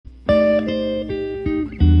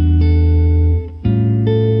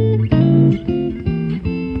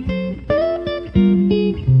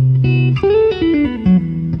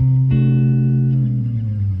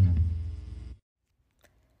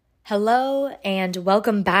Hello and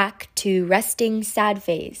welcome back to Resting Sad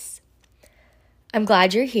Face. I'm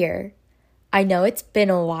glad you're here. I know it's been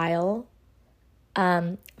a while.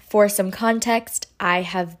 For some context, I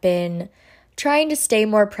have been trying to stay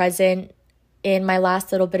more present in my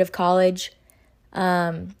last little bit of college.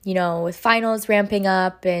 With finals ramping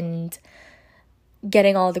up and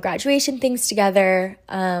getting all the graduation things together.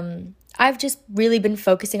 I've just really been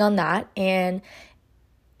focusing on that, and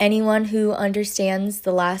anyone who understands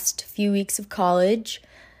the last few weeks of college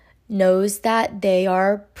knows that they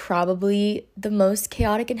are probably the most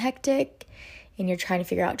chaotic and hectic, and you're trying to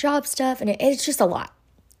figure out job stuff, and it's just a lot.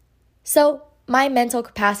 So my mental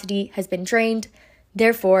capacity has been drained.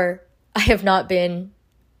 Therefore, I have not been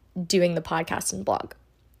doing the podcast and blog.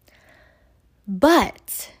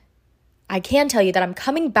 But I can tell you that I'm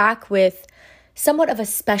coming back with somewhat of a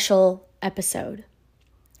special episode.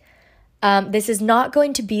 This is not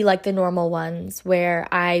going to be like the normal ones where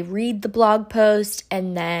I read the blog post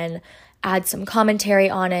and then add some commentary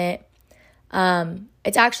on it.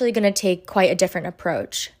 It's actually going to take quite a different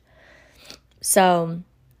approach. So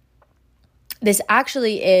this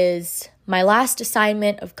actually is my last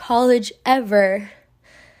assignment of college ever.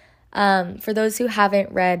 For those who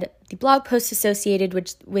haven't read the blog post associated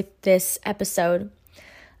with this episode,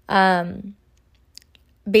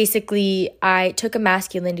 basically, I took a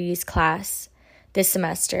masculinities class this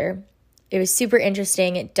semester. It was super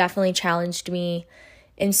interesting. It definitely challenged me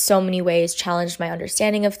in so many ways, challenged my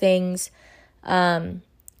understanding of things, and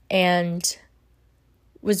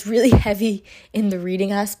was really heavy in the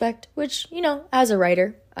reading aspect, which, as a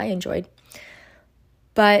writer, I enjoyed.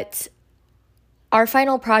 But our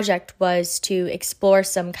final project was to explore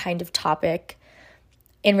some kind of topic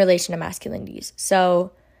in relation to masculinities.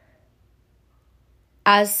 So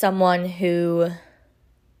as someone who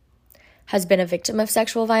has been a victim of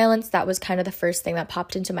sexual violence, that was kind of the first thing that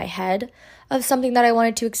popped into my head of something that I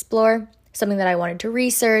wanted to explore, something that I wanted to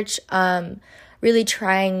research, really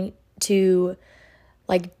trying to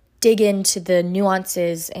dig into the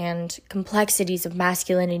nuances and complexities of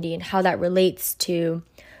masculinity and how that relates to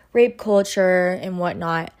rape culture and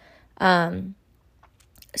whatnot.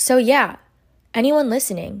 So yeah, anyone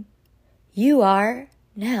listening, you are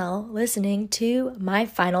now listening to my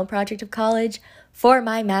final project of college for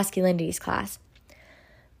my masculinities class.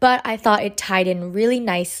 But I thought it tied in really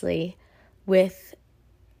nicely with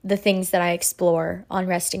the things that I explore on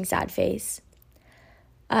Resting Sad Face.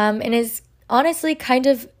 And is honestly kind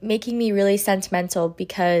of making me really sentimental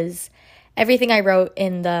because everything I wrote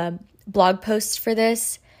in the blog post for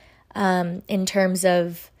this, in terms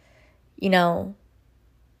of,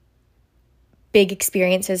 big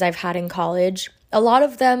experiences I've had in college, a lot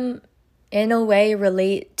of them in a way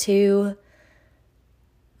relate to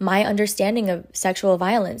my understanding of sexual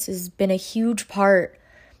violence. Has been a huge part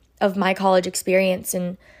of my college experience,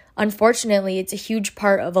 and unfortunately it's a huge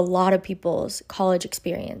part of a lot of people's college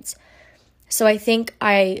experience. So I think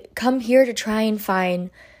I come here to try and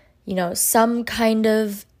find, some kind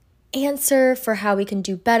of answer for how we can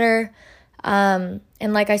do better. And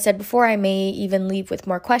like I said before, I may even leave with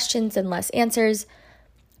more questions and less answers.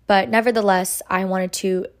 But nevertheless, I wanted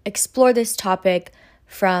to explore this topic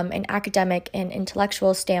from an academic and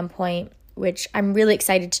intellectual standpoint, which I'm really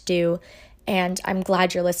excited to do, and I'm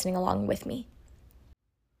glad you're listening along with me.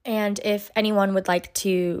 And if anyone would like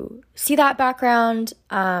to see that background,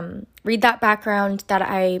 read that background that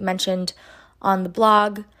I mentioned on the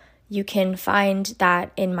blog, you can find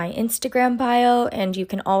that in my Instagram bio, and you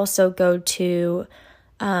can also go to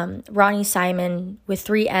Ronnie Simon with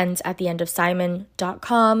 3 N's at the end of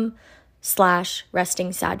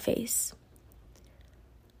simon.com/restingsadface.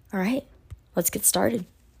 All right, let's get started.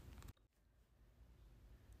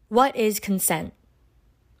 What is consent?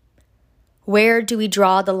 Where do we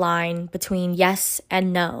draw the line between yes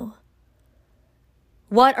and no?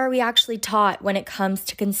 What are we actually taught when it comes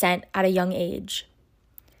to consent at a young age?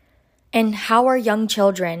 And how are young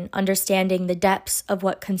children understanding the depths of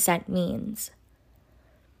what consent means?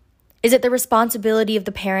 Is it the responsibility of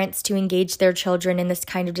the parents to engage their children in this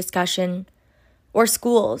kind of discussion? Or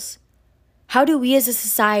schools? How do we as a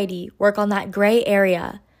society work on that gray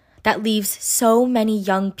area that leaves so many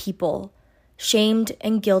young people shamed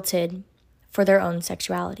and guilted for their own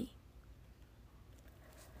sexuality?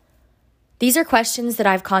 These are questions that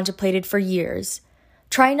I've contemplated for years,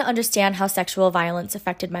 trying to understand how sexual violence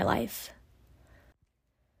affected my life.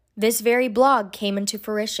 This very blog came into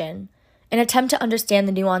fruition, an attempt to understand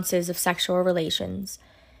the nuances of sexual relations,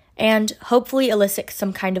 and hopefully elicit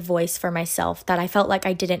some kind of voice for myself that I felt like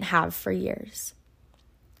I didn't have for years.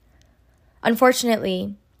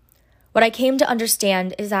 Unfortunately, What I came to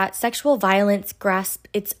understand is that sexual violence grasps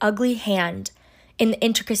its ugly hand in the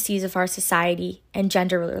intricacies of our society and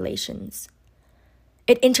gender relations.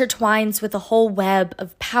 It intertwines with a whole web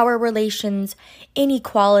of power relations,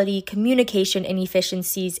 inequality, communication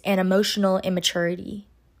inefficiencies, and emotional immaturity.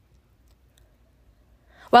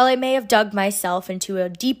 While I may have dug myself into a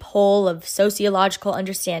deep hole of sociological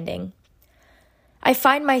understanding, I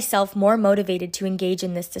find myself more motivated to engage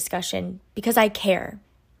in this discussion because I care.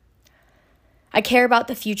 I care about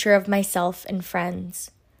the future of myself and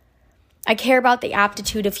friends. I care about the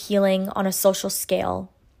aptitude of healing on a social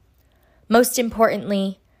scale. Most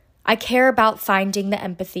importantly, I care about finding the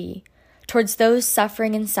empathy towards those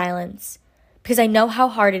suffering in silence because I know how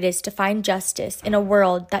hard it is to find justice in a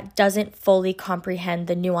world that doesn't fully comprehend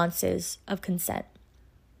the nuances of consent.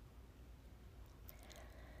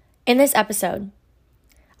 In this episode,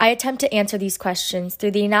 I attempt to answer these questions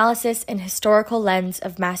through the analysis and historical lens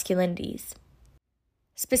of masculinities,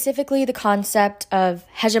 specifically the concept of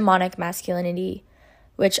hegemonic masculinity,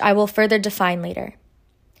 which I will further define later,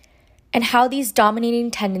 and how these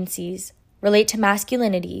dominating tendencies relate to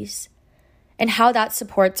masculinities and how that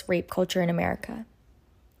supports rape culture in America.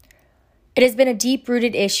 It has been a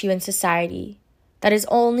deep-rooted issue in society that has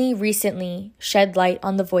only recently shed light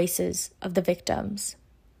on the voices of the victims.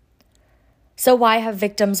 So why have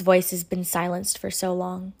victims' voices been silenced for so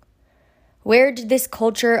long? Where did this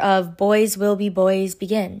culture of boys will be boys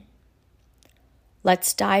begin?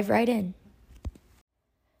 Let's dive right in.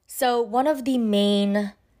 So one of the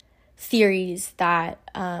main theories that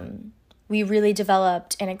we really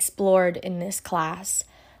developed and explored in this class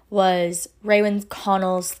was Raewyn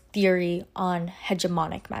Connell's theory on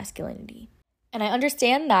hegemonic masculinity. And I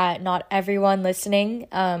understand that not everyone listening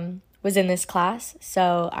was in this class,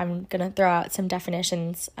 so I'm going to throw out some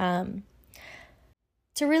definitions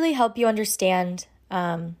to really help you understand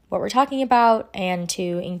what we're talking about and to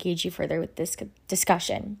engage you further with this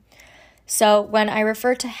discussion. So when I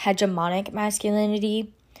refer to hegemonic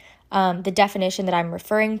masculinity, the definition that I'm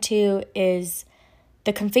referring to is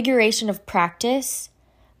the configuration of practice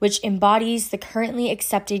which embodies the currently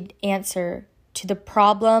accepted answer to the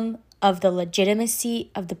problem of the legitimacy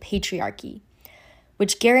of the patriarchy,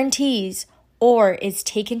 which guarantees or is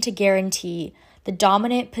taken to guarantee the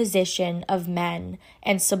dominant position of men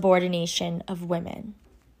and subordination of women.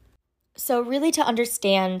 So really to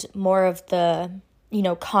understand more of the,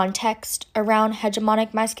 context around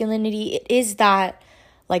hegemonic masculinity, it is that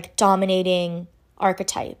dominating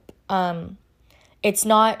archetype. It's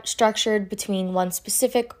not structured between one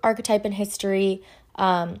specific archetype in history.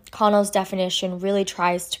 Connell's definition really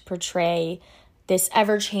tries to portray this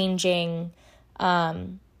ever-changing,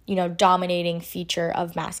 dominating feature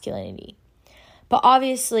of masculinity. But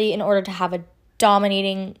obviously, in order to have a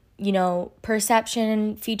dominating,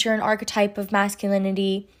 perception, feature, and archetype of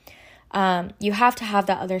masculinity, you have to have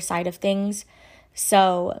that other side of things.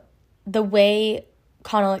 So the way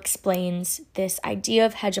Connell explains this idea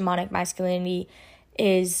of hegemonic masculinity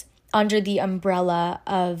is under the umbrella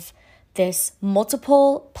of this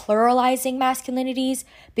multiple pluralizing masculinities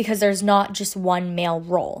because there's not just one male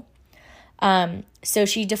role. So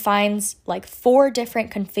she defines 4 different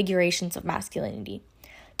configurations of masculinity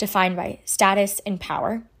defined by status and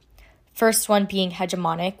power. First one being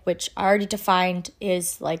hegemonic, which I already defined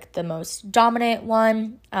is the most dominant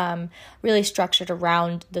one, really structured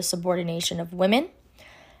around the subordination of women.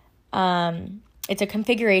 It's a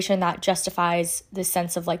configuration that justifies the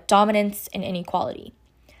sense of dominance and inequality.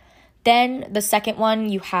 Then the second one,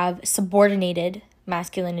 you have subordinated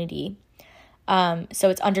masculinity. So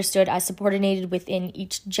it's understood as subordinated within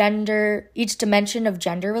each dimension of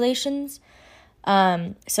gender relations.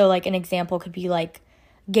 So an example could be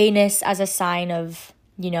gayness as a sign of,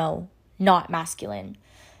 not masculine.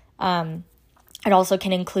 It also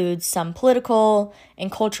can include some political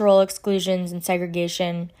and cultural exclusions and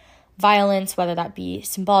segregation, violence, whether that be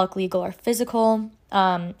symbolic, legal, or physical,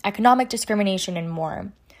 economic discrimination, and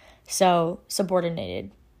more. So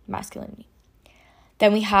subordinated masculinity.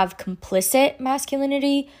 Then we have complicit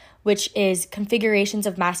masculinity, which is configurations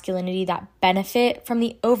of masculinity that benefit from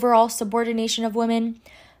the overall subordination of women,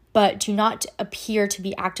 but do not appear to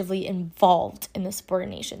be actively involved in the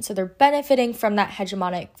subordination. So they're benefiting from that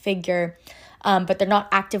hegemonic figure, but they're not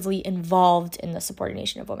actively involved in the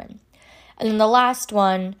subordination of women. And then the last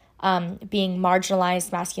one being marginalized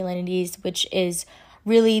masculinities, which is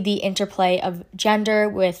really the interplay of gender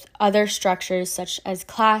with other structures such as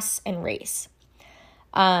class and race.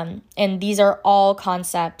 And these are all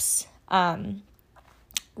concepts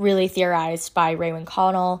really theorized by Raewyn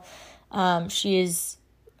Connell. She is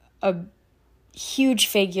a huge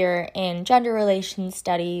figure in gender relations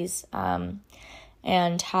studies,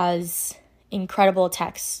 and has incredible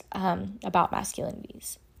texts about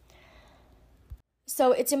masculinities.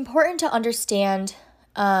 So it's important to understand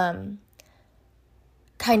kind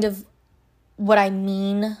of what I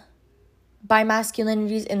mean by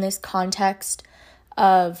masculinities in this context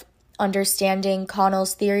of understanding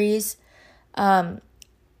Connell's theories.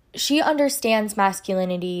 She understands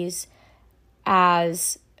masculinities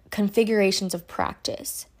as configurations of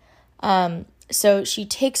practice. So she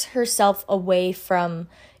takes herself away from,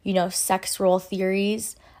 sex role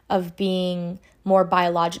theories of being more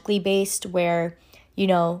biologically based, where,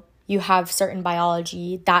 you have certain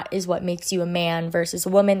biology, that is what makes you a man versus a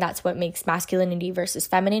woman, that's what makes masculinity versus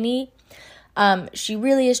femininity. She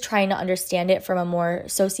really is trying to understand it from a more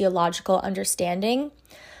sociological understanding.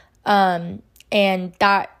 And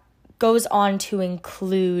that goes on to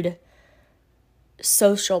include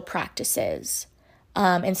social practices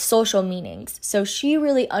and social meanings. So she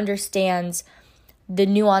really understands the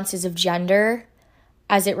nuances of gender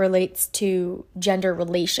as it relates to gender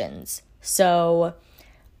relations. So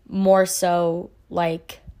more so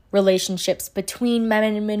like relationships between men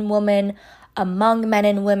and women, among men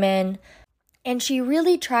and women. And she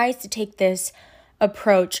really tries to take this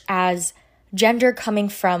approach as gender coming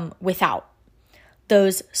from without.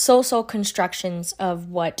 Those social constructions of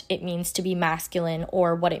what it means to be masculine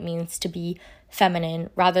or what it means to be feminine,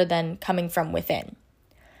 rather than coming from within.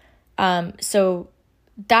 So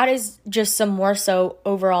that is just some more so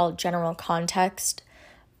overall general context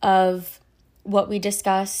of what we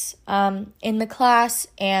discuss in the class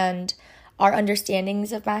and our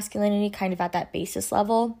understandings of masculinity kind of at that basis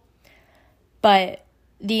level. But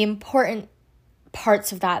the important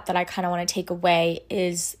parts of that I kind of want to take away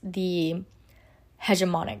is the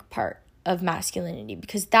hegemonic part of masculinity,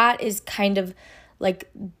 because that is kind of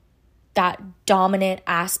like that dominant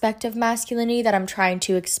aspect of masculinity that I'm trying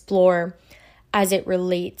to explore as it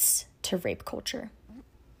relates to rape culture.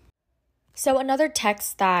 So another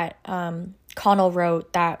text that Connell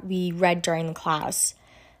wrote that we read during the class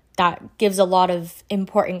that gives a lot of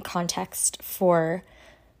important context for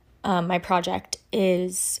my project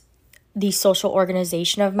is the social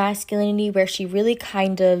organization of masculinity, where she really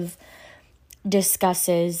kind of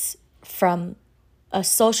discusses from a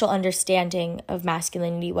social understanding of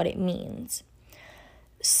masculinity what it means.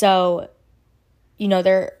 So,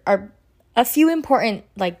 there are a few important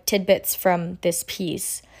tidbits from this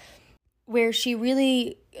piece where she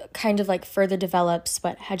really kind of further develops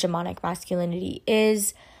what hegemonic masculinity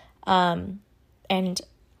is, and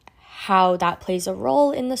how that plays a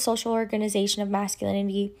role in the social organization of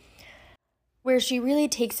masculinity, where she really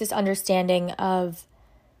takes this understanding of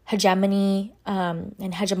hegemony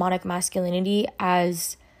and hegemonic masculinity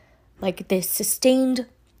as this sustained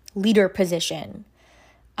leader position.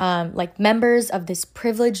 Members of this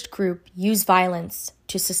privileged group use violence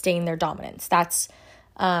to sustain their dominance. That's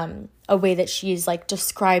a way that she's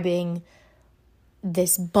describing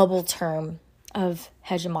this bubble term of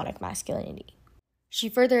hegemonic masculinity. She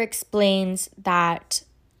further explains that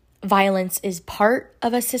violence is part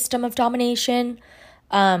of a system of domination,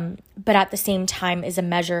 but at the same time is a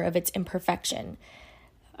measure of its imperfection.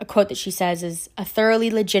 A quote that she says is, "A thoroughly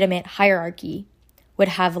legitimate hierarchy would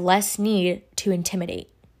have less need to intimidate."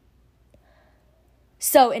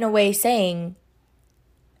 So in a way saying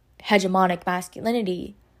hegemonic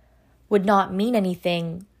masculinity would not mean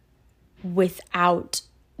anything without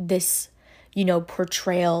this,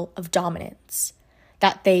 portrayal of dominance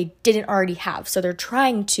that they didn't already have. So they're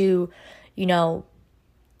trying to,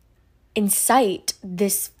 incite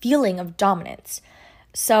this feeling of dominance.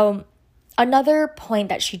 So another point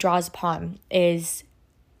that she draws upon is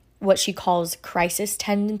what she calls crisis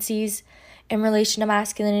tendencies in relation to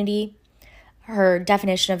masculinity. Her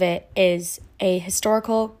definition of it is a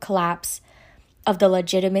historical collapse of the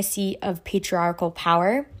legitimacy of patriarchal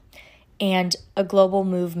power and a global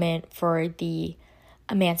movement for the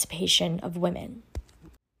emancipation of women.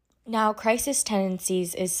 Now, crisis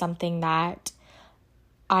tendencies is something that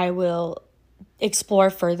I will explore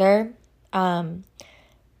further,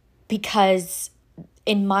 because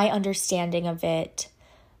in my understanding of it,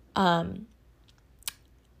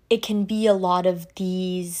 it can be a lot of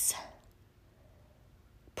these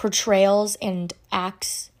portrayals and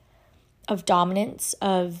acts of dominance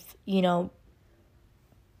of,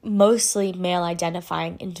 mostly male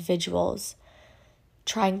identifying individuals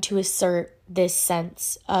trying to assert this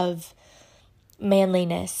sense of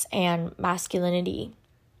manliness and masculinity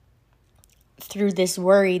through this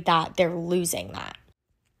worry that they're losing that.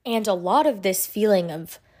 And a lot of this feeling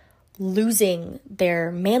of losing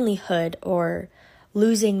their manlyhood or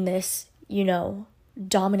losing this,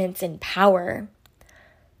 dominance and power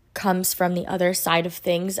comes from the other side of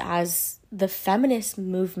things as the feminist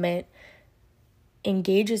movement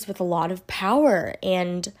engages with a lot of power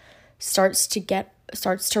and starts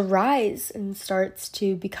to rise and starts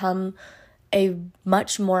to become a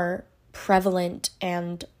much more prevalent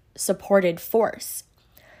and supported force.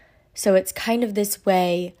 So it's kind of this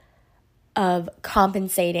way of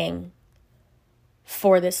compensating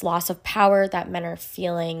for this loss of power that men are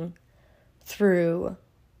feeling through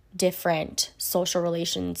different social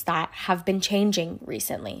relations that have been changing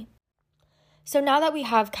recently. So now that we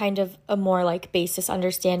have kind of a more basis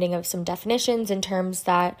understanding of some definitions and terms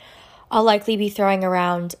that I'll likely be throwing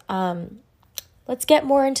around, let's get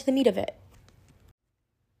more into the meat of it.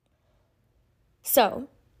 So,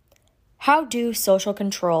 how do social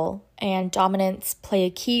control and dominance play a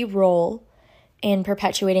key role in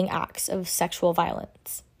perpetuating acts of sexual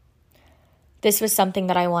violence? This was something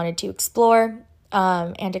that I wanted to explore,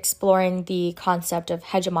 and exploring the concept of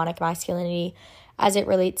hegemonic masculinity as it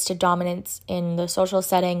relates to dominance in the social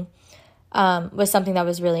setting was something that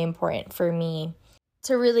was really important for me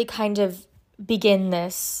to really kind of begin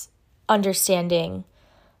this understanding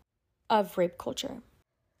of rape culture.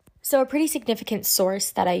 So a pretty significant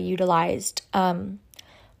source that I utilized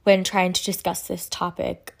when trying to discuss this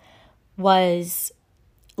topic was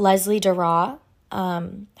Leslie Dara,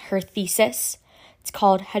 her thesis. It's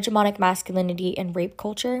called Hegemonic Masculinity and Rape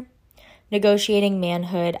Culture, Negotiating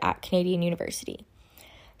Manhood at Canadian University.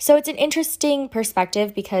 So it's an interesting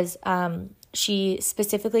perspective because she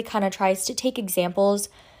specifically kind of tries to take examples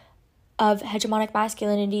of hegemonic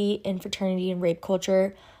masculinity in fraternity and rape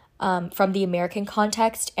culture from the American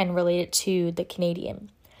context and relate it to the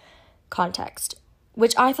Canadian context,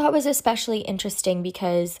 which I thought was especially interesting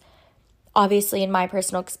because obviously in my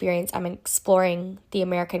personal experience, I'm exploring the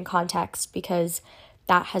American context because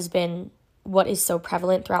that has been what is so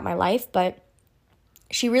prevalent throughout my life, but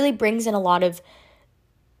she really brings in a lot of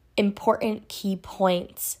important key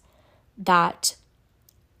points that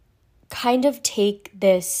kind of take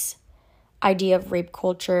this idea of rape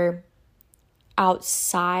culture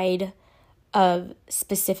outside of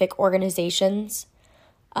specific organizations,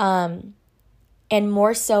 and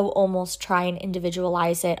more so almost try and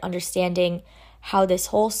individualize it, understanding how this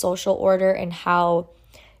whole social order and how,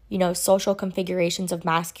 social configurations of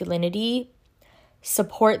masculinity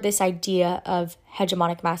support this idea of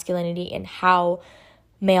hegemonic masculinity and how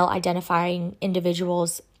male identifying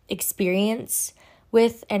individuals experience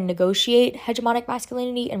with and negotiate hegemonic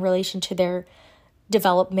masculinity in relation to their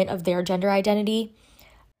development of their gender identity.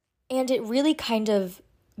 And it really kind of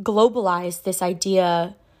globalized this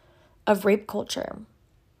idea of rape culture.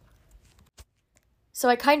 So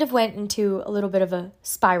I kind of went into a little bit of a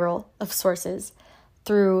spiral of sources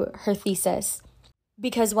through her thesis,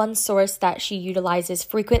 because one source that she utilizes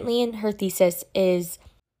frequently in her thesis is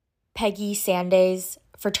Peggy Sanday's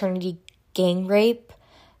Fraternity Gang Rape.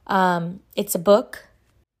 It's a book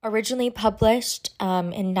originally published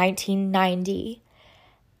in 1990,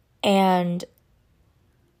 and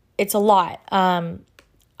it's a lot.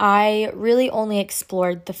 I really only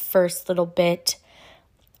explored the first little bit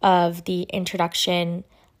of the introduction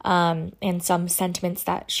and some sentiments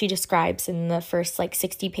that she describes in the first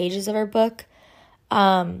 60 pages of her book.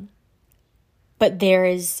 But there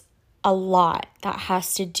is a lot that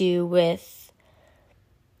has to do with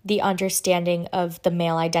the understanding of the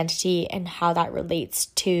male identity and how that relates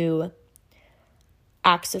to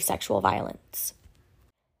acts of sexual violence.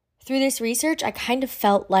 Through this research, I kind of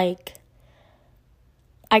felt like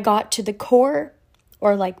I got to the core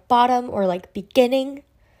or bottom or beginning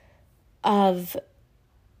of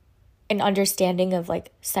an understanding of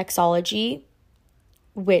sexology,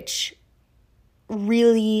 which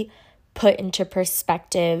really put into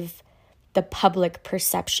perspective the public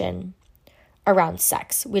perception around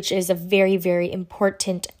sex, which is a very, very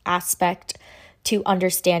important aspect to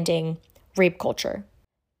understanding rape culture.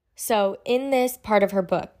 So in this part of her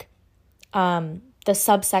book, the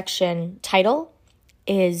subsection title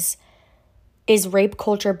is rape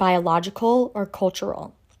culture biological or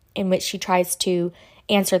cultural? In which she tries to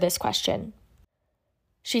answer this question.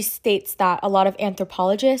 She states that a lot of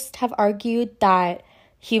anthropologists have argued that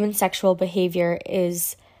human sexual behavior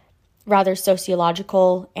is rather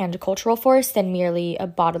sociological and a cultural force than merely a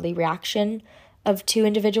bodily reaction of two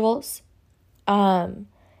individuals.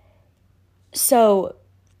 So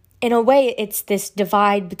in a way, it's this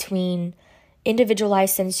divide between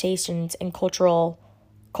individualized sensations and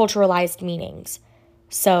culturalized meanings.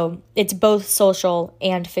 So it's both social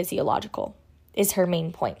and physiological, is her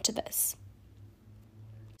main point to this.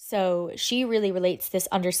 So she really relates this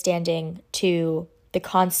understanding to the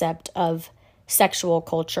concept of sexual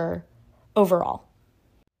culture overall.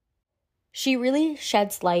 She really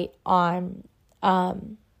sheds light on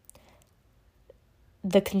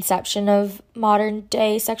the conception of modern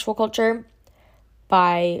day sexual culture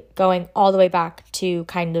by going all the way back to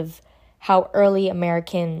kind of how early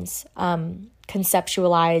Americans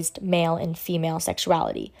conceptualized male and female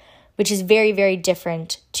sexuality, which is very, very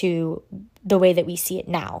different to the way that we see it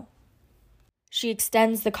now. She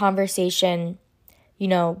extends the conversation,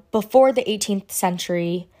 before the 18th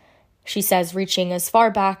century, she says, reaching as far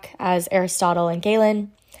back as Aristotle and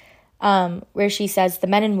Galen, where she says the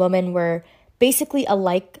men and women were basically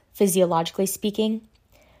alike physiologically speaking.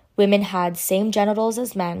 Women had same genitals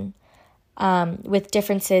as men, with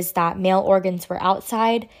differences that male organs were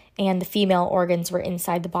outside and the female organs were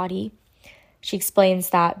inside the body. She explains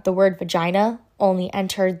that the word vagina only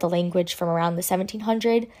entered the language from around the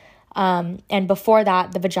 1700s, and before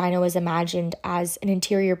that, the vagina was imagined as an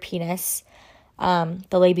interior penis, the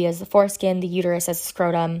labia as the foreskin, the uterus as a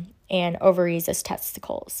scrotum, and ovaries as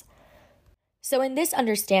testicles. So in this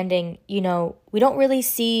understanding, we don't really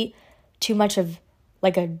see too much of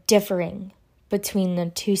like a differing between the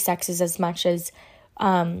two sexes as much as,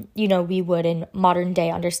 we would in modern day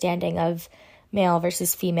understanding of male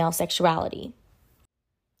versus female sexuality.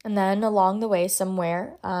 And then along the way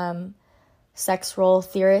somewhere, sex role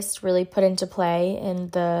theorists really put into play in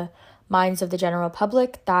the minds of the general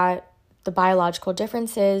public that the biological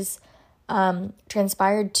differences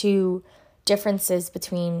transpired to differences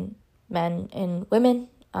between men and women,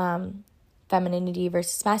 femininity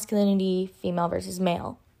versus masculinity, female versus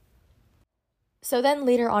male. So then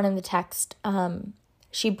later on in the text,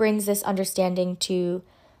 she brings this understanding to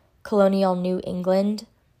colonial New England,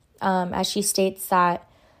 as she states that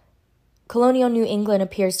colonial New England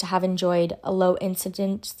appears to have enjoyed a low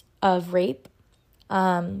incidence of rape.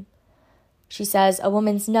 She says a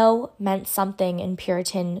woman's no meant something in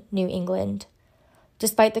Puritan New England.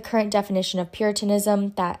 Despite the current definition of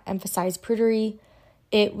Puritanism that emphasized prudery,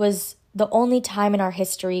 it was the only time in our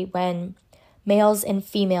history when males and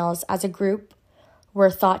females as a group were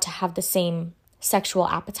thought to have the same sexual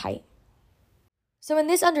appetite. So in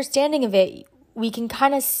this understanding of it, we can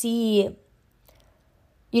kind of see,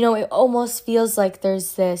 it almost feels like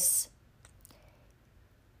there's this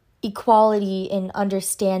equality in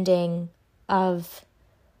understanding of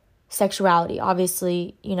sexuality.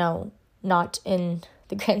 Obviously, not in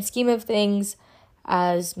the grand scheme of things,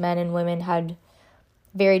 as men and women had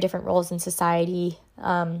very different roles in society.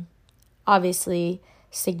 Obviously,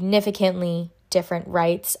 significantly different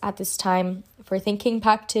rights at this time, if we're thinking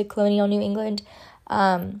back to colonial New England.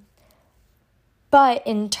 But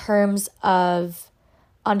in terms of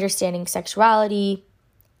understanding sexuality,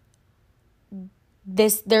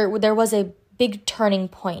 there was a big turning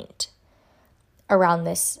point around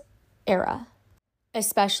this era,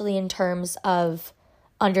 especially in terms of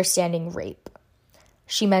understanding rape.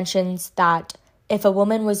 She mentions that if a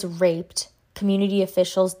woman was raped, community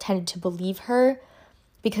officials tended to believe her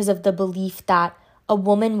because of the belief that a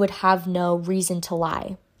woman would have no reason to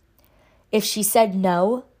lie. If she said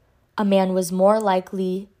no, a man was more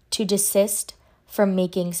likely to desist from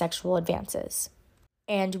making sexual advances.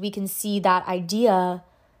 And we can see that idea,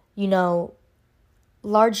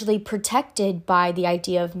 largely protected by the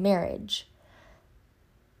idea of marriage.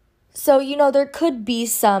 So, there could be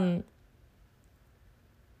some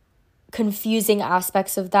confusing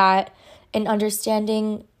aspects of that and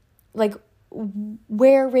understanding, like,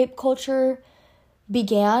 where rape culture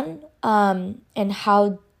began, and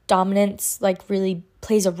how dominance, really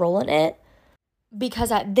plays a role in it.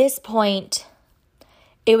 Because at this point,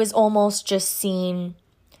 it was almost just seen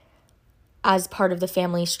as part of the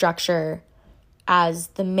family structure, as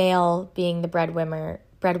the male being the breadwinner,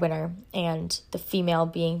 and the female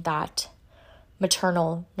being that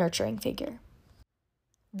maternal nurturing figure.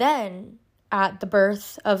 Then, at the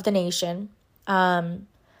birth of the nation,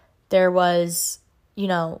 there was,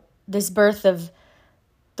 this birth of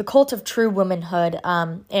the cult of true womanhood,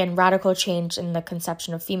 and radical change in the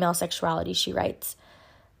conception of female sexuality, she writes.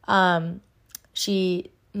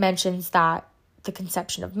 She mentions that the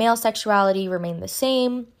conception of male sexuality remained the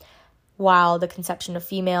same, while the conception of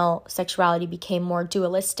female sexuality became more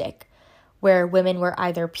dualistic, where women were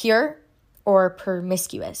either pure or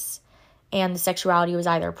promiscuous, and the sexuality was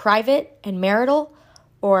either private and marital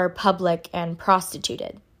or public and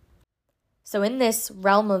prostituted. So in this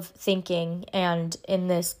realm of thinking and in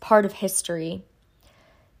this part of history,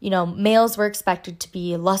 males were expected to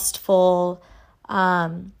be lustful,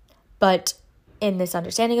 but in this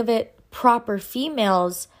understanding of it, proper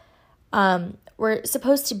females were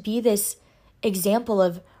supposed to be this example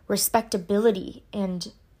of respectability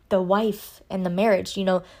and the wife and the marriage.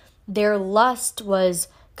 Their lust was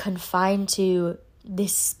confined to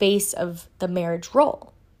this space of the marriage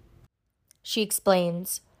role. She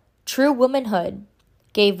explains, true womanhood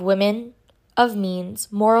gave women of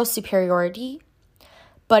means moral superiority,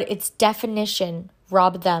 but its definition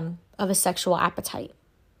robbed them of a sexual appetite.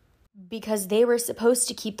 Because they were supposed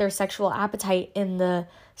to keep their sexual appetite in the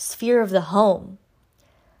sphere of the home,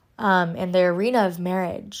 in the arena of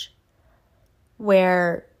marriage,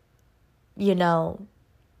 where,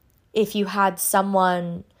 if you had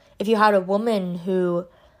a woman who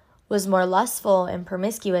was more lustful and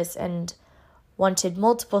promiscuous and wanted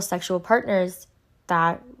multiple sexual partners,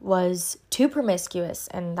 that was too promiscuous,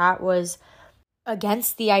 and that was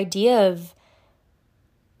against the idea of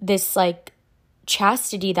this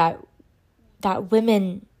chastity that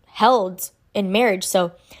women held in marriage.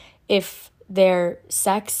 So if their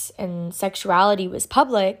sex and sexuality was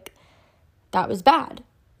public, that was bad.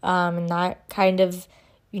 And that kind of,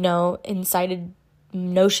 incited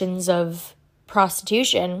notions of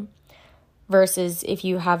prostitution, versus if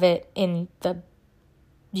you have it in the,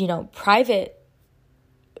 private,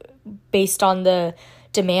 based on the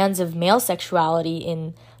demands of male sexuality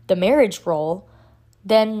in the marriage role,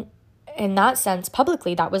 then in that sense,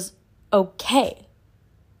 publicly, that was okay.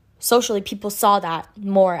 Socially, people saw that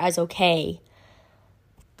more as okay.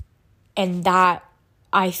 And that,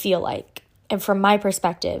 I feel like, and from my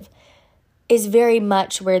perspective, is very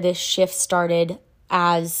much where this shift started,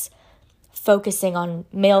 as focusing on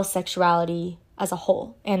male sexuality as a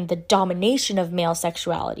whole and the domination of male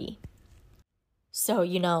sexuality.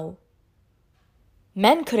 So,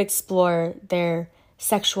 men could explore their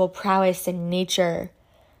sexual prowess and nature,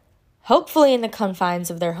 hopefully in the confines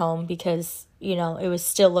of their home, because, it was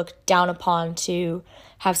still looked down upon to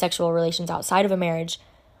have sexual relations outside of a marriage.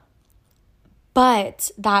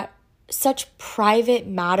 But that such private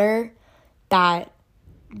matter that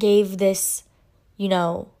gave this,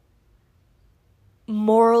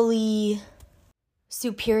 morally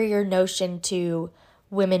superior notion to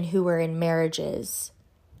women who were in marriages,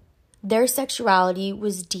 their sexuality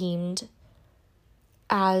was deemed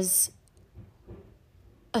as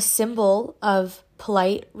a symbol of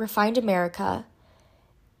polite, refined America,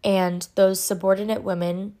 and those subordinate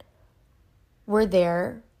women were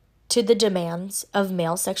there to the demands of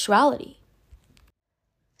male sexuality.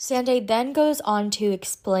 Sande then goes on to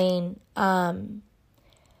explain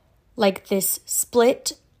this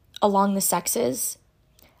split along the sexes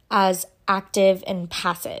as active and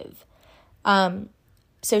passive.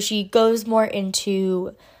 So she goes more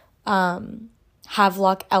into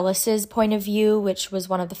Havelock Ellis's point of view, which was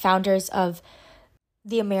one of the founders of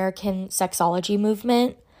the American sexology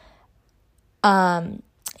movement.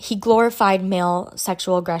 He glorified male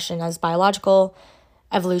sexual aggression as biological,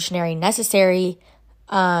 evolutionary, necessary,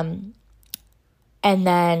 and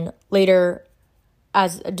then later,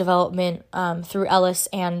 as a development through Ellis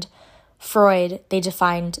and Freud, they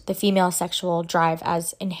defined the female sexual drive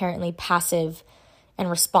as inherently passive and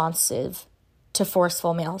responsive to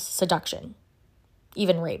forceful male seduction,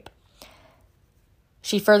 even rape.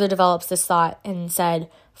 She further develops this thought and said,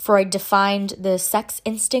 Freud defined the sex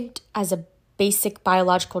instinct as a basic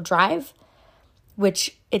biological drive,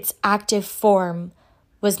 which its active form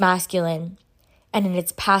was masculine and in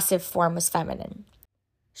its passive form was feminine.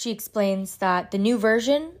 She explains that the new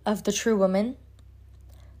version of the true woman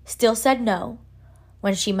still said no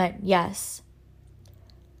when she meant yes,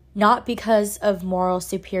 not because of moral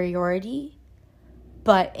superiority,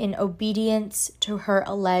 but in obedience to her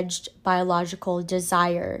alleged biological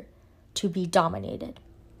desire to be dominated.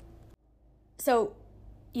 So,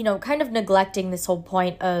 kind of neglecting this whole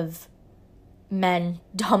point of men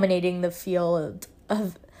dominating the field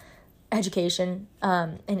of education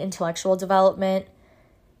and intellectual development,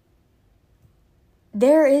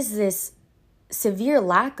 there is this severe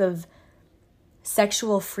lack of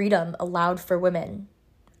sexual freedom allowed for women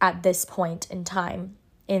at this point in time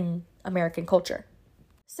in American culture.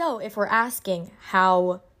 So if we're asking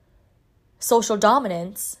how social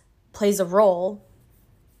dominance plays a role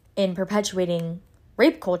in perpetuating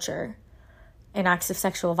rape culture and acts of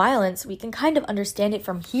sexual violence, we can kind of understand it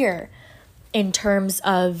from here in terms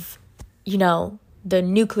of, the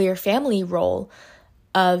nuclear family role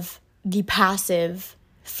of the passive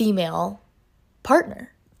female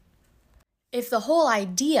partner. If the whole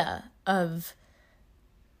idea of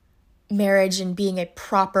marriage and being a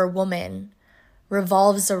proper woman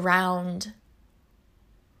revolves around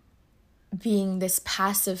being this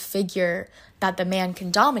passive figure that the man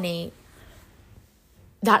can dominate,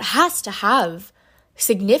 that has to have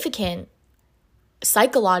significant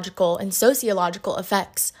psychological and sociological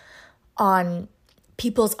effects on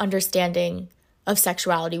people's understanding of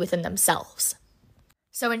sexuality within themselves.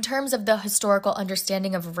 So in terms of the historical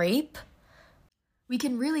understanding of rape, we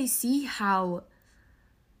can really see how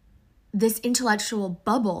this intellectual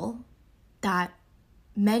bubble that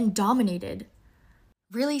men dominated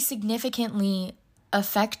really significantly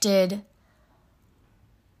affected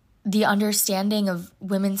the understanding of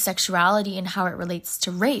women's sexuality and how it relates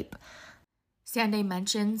to rape. Sande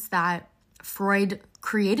mentions that Freud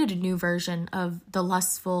created a new version of the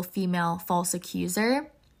lustful female false accuser,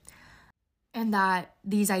 and that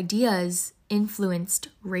these ideas influenced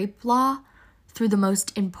rape law through the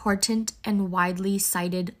most important and widely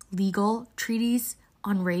cited legal treatise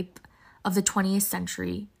on rape of the 20th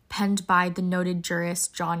century, penned by the noted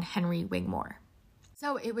jurist John Henry Wigmore.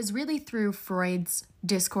 So it was really through Freud's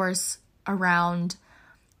discourse around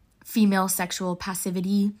female sexual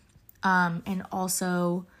passivity and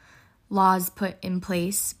also laws put in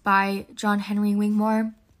place by John Henry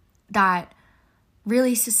Wigmore that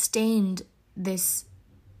really sustained this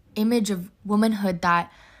image of womanhood,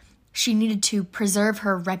 that she needed to preserve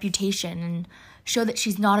her reputation and show that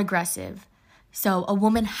she's not aggressive. So a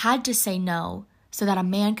woman had to say no so that a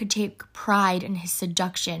man could take pride in his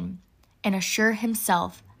seduction and assure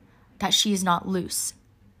himself that she is not loose.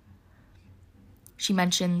 She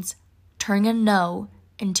mentions turning a no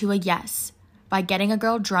into a yes by getting a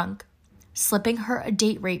girl drunk, slipping her a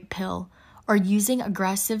date rape pill, or using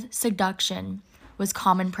aggressive seduction was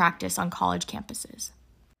common practice on college campuses.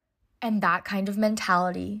 And that kind of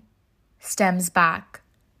mentality stems back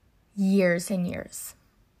years and years.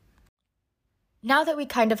 Now that we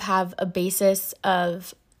kind of have a basis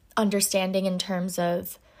of understanding in terms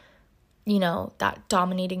of, that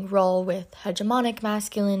dominating role with hegemonic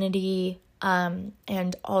masculinity,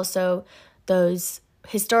 and also those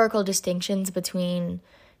historical distinctions between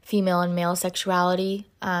female and male sexuality,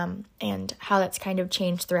 and how that's kind of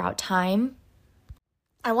changed throughout time,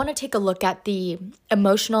 I want to take a look at the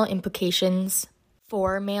emotional implications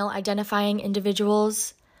for male-identifying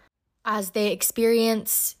individuals as they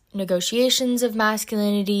experience negotiations of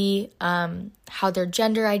masculinity, how their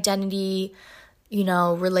gender identity,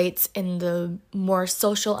 relates in the more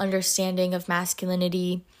social understanding of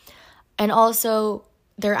masculinity, and also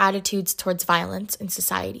their attitudes towards violence in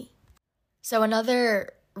society. So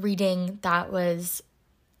another reading that was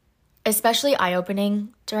especially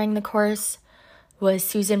eye-opening during the course was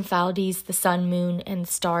Susan Faldi's The Sun, Moon, and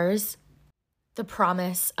Stars, The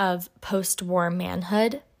Promise of Post-War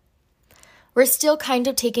Manhood. We're still kind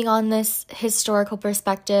of taking on this historical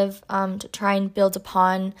perspective to try and build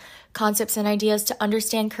upon concepts and ideas to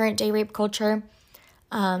understand current day rape culture.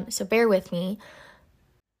 So bear with me.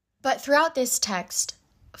 But throughout this text,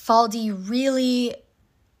 Faldi really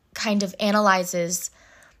kind of analyzes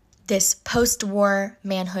this post-war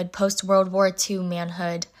manhood, post-World War II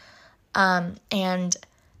manhood, and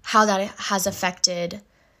how that has affected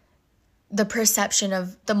the perception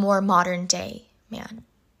of the more modern day man.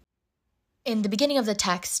 In the beginning of the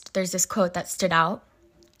text, there's this quote that stood out.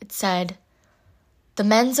 It said, "The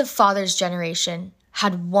men's of father's generation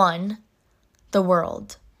had won the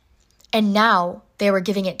world, and now they were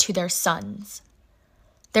giving it to their sons.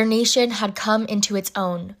 Their nation had come into its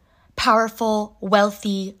own, powerful,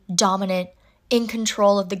 wealthy, dominant, in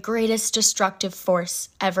control of the greatest destructive force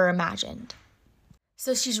ever imagined."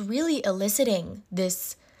 So she's really eliciting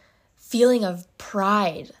this feeling of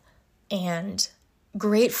pride and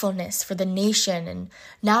gratefulness for the nation and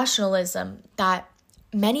nationalism that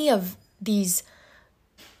many of these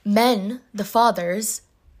men, the fathers,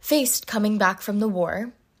 faced coming back from the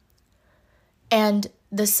war. And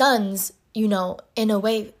the sons, in a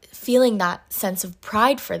way, feeling that sense of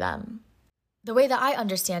pride for them. The way that I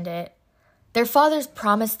understand it, their fathers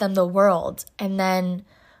promised them the world, and then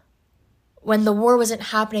when the war wasn't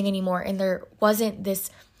happening anymore and there wasn't this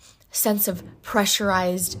sense of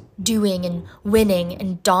pressurized doing and winning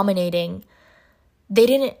and dominating,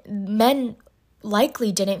 men likely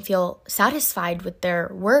didn't feel satisfied with their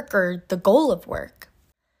work or the goal of work.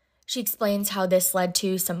 She explains how this led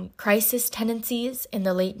to some crisis tendencies in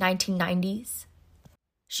the late 1990s.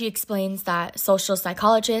 She explains that social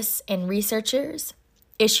psychologists and researchers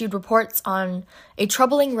issued reports on a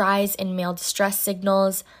troubling rise in male distress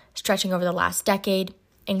signals stretching over the last decade,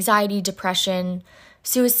 anxiety, depression,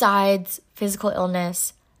 suicides, physical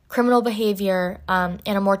illness, criminal behavior, and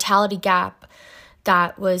a mortality gap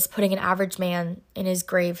that was putting an average man in his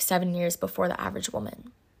grave 7 years before the average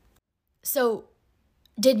woman. So,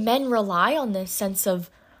 did men rely on this sense of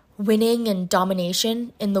winning and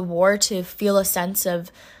domination in the war to feel a sense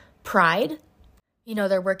of pride?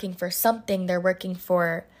 they're working for something, they're working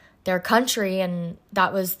for their country, and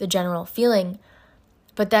that was the general feeling.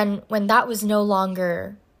 But then when that was no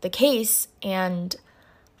longer the case and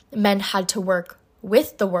men had to work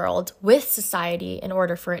with the world, with society in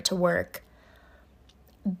order for it to work,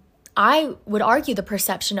 I would argue the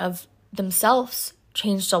perception of themselves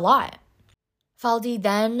changed a lot. Faldi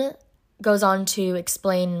then goes on to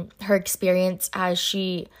explain her experience as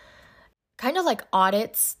she kind of like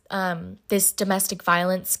audits this domestic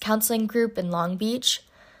violence counseling group in Long Beach.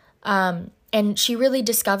 And she really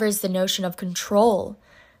discovers the notion of control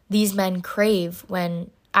these men crave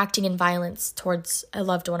when acting in violence towards a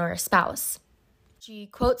loved one or a spouse. She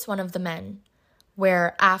quotes one of the men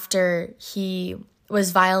where after he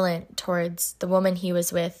was violent towards the woman he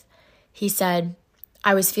was with, he said,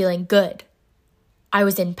 "I was feeling good. I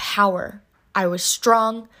was in power. I was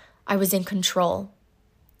strong. I was in control.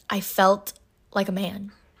 I felt like a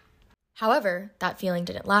man." However, that feeling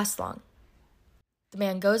didn't last long. The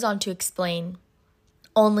man goes on to explain,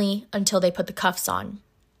 only until they put the cuffs on.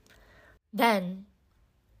 Then,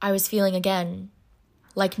 I was feeling again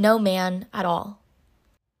like no man at all.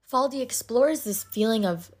 Faldi explores this feeling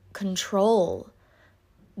of control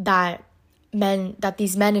that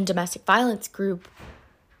these men in domestic violence group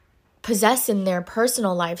possess in their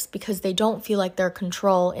personal lives because they don't feel like they're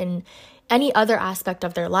control in any other aspect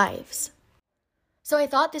of their lives. So I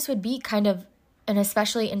thought this would be kind of an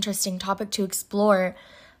especially interesting topic to explore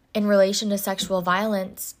in relation to sexual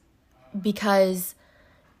violence, because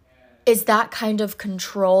is that kind of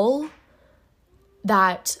control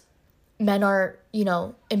that men are,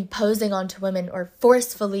 imposing onto women or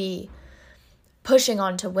forcefully pushing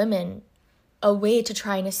onto women a way to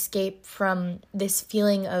try and escape from this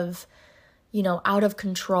feeling of, out of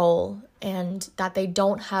control and that they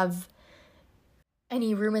don't have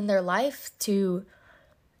any room in their life to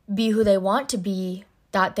be who they want to be,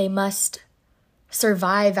 that they must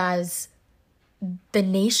survive as the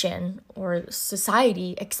nation or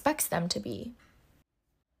society expects them to be.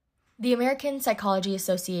 The American Psychology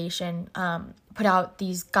Association put out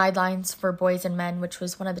these guidelines for boys and men, which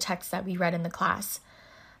was one of the texts that we read in the class.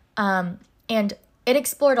 And it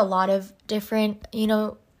explored a lot of different,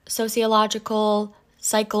 sociological,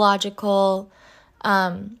 psychological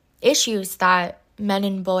issues that men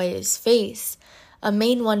and boys face. A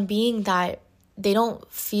main one being that they don't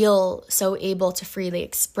feel so able to freely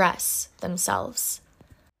express themselves.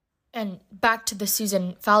 And back to the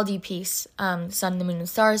Susan Faldi piece, Sun, the Moon, and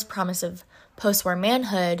Stars, Promise of Post-War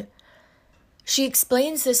Manhood, she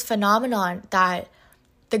explains this phenomenon that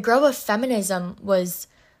the growth of feminism was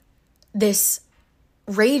this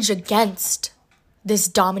rage against this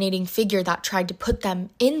dominating figure that tried to put them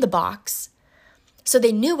in the box. So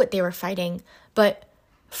they knew what they were fighting, but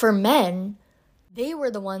for men, they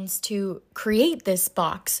were the ones to create this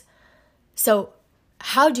box. So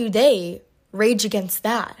how do they rage against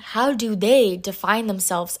that? How do they define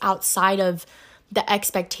themselves outside of the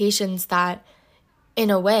expectations that, in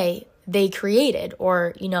a way, they created,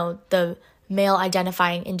 or, the male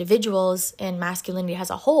identifying individuals and masculinity as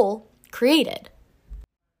a whole created?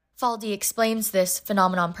 Faldi explains this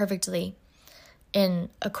phenomenon perfectly in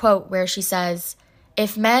a quote where she says,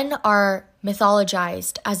 "If men are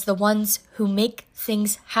mythologized as the ones who make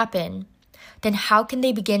things happen, then how can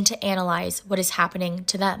they begin to analyze what is happening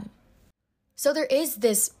to them?" So there is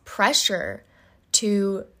this pressure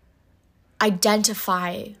to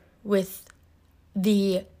identify with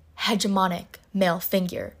the hegemonic male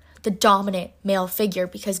figure, the dominant male figure,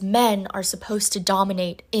 because men are supposed to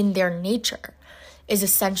dominate in their nature, is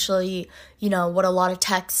essentially, what a lot of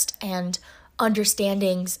text and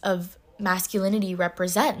understandings of masculinity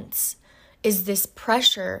represents, is this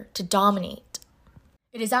pressure to dominate.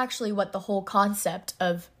 It is actually what the whole concept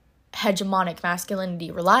of hegemonic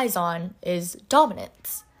masculinity relies on, is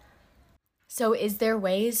dominance. So is there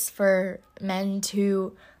ways for men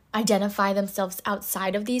to identify themselves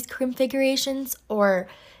outside of these configurations or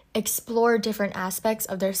explore different aspects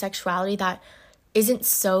of their sexuality that isn't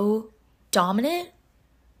so dominant?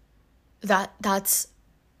 That's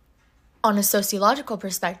on a sociological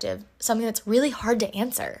perspective, something that's really hard to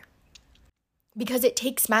answer, because it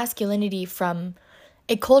takes masculinity from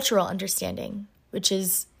a cultural understanding, which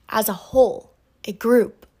is as a whole, a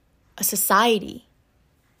group, a society.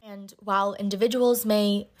 And while individuals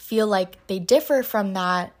may feel like they differ from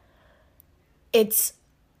that, it's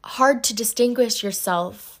hard to distinguish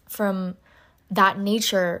yourself from that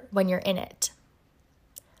nature when you're in it.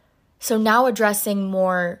 So now addressing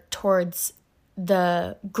more towards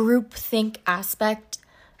the groupthink aspect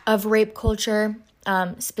of rape culture,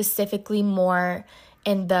 specifically more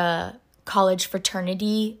in the college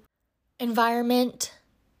fraternity environment,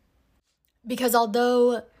 because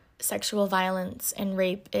although sexual violence and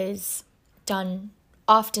rape is done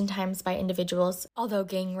oftentimes by individuals, although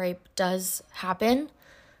gang rape does happen,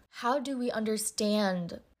 how do we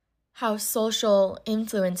understand how social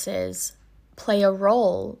influences play a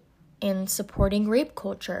role in supporting rape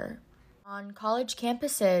culture? On college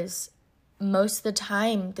campuses, most of the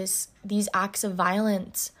time, these acts of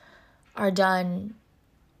violence are done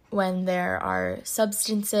when there are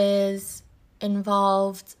substances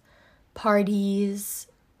involved, parties,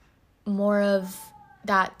 more of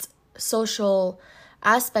that social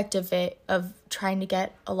aspect of it, of trying to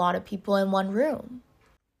get a lot of people in one room.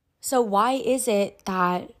 So why is it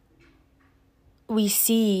that we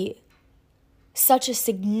see such a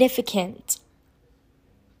significant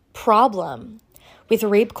problem with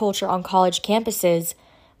rape culture on college campuses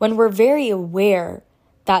when we're very aware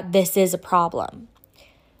that this is a problem?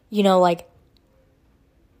 You know, like,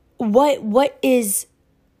 what is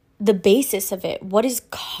the basis of it? What is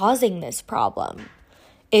causing this problem?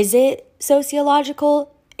 Is it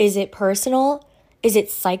sociological? Is it personal? Is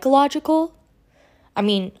it psychological? I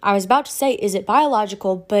mean, I was about to say, is it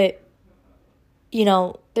biological? But, you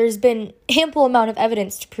know, there's been ample amount of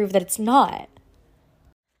evidence to prove that it's not.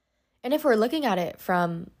 And if we're looking at it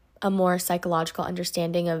from a more psychological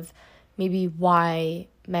understanding of maybe why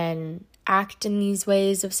men act in these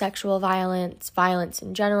ways of sexual violence, violence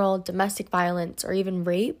in general, domestic violence, or even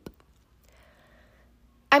rape,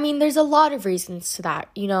 I mean, there's a lot of reasons to that.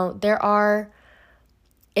 You know, there are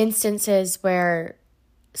instances where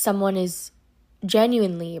someone is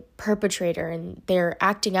genuinely a perpetrator and they're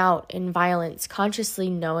acting out in violence, consciously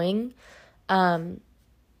knowing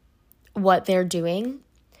what they're doing.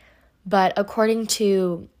 But according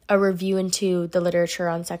to a review into the literature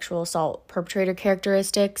on sexual assault perpetrator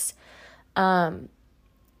characteristics,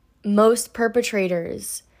 most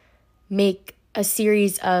perpetrators make a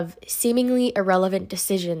series of seemingly irrelevant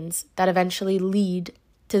decisions that eventually lead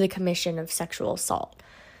to the commission of sexual assault.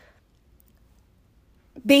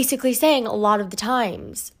 Basically saying a lot of the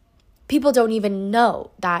times, people don't even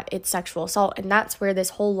know that it's sexual assault, and that's where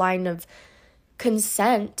this whole line of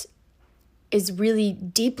consent is really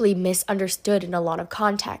deeply misunderstood in a lot of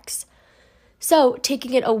contexts. So,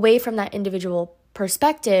 taking it away from that individual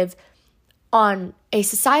perspective, on a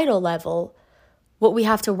societal level, what we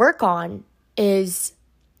have to work on is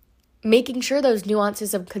making sure those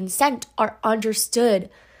nuances of consent are understood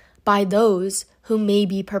by those who may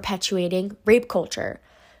be perpetuating rape culture,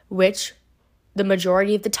 which the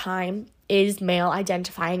majority of the time is male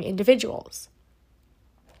identifying individuals.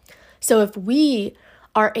 So if we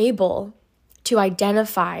are able to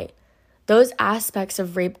identify those aspects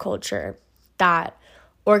of rape culture that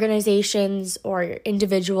organizations or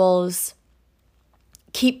individuals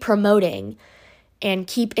keep promoting and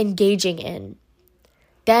keep engaging in,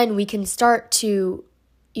 then we can start to,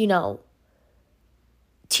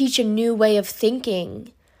 teach a new way of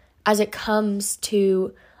thinking as it comes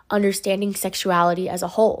to understanding sexuality as a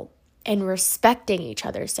whole and respecting each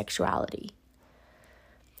other's sexuality.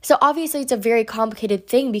 So obviously it's a very complicated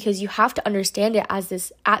thing because you have to understand it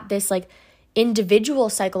as at this individual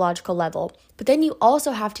psychological level, but then you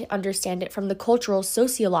also have to understand it from the cultural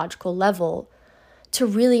sociological level to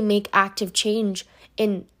really make active change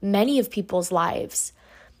in many of people's lives.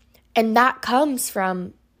 And that comes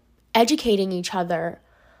from educating each other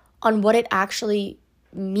on what it actually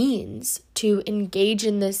means to engage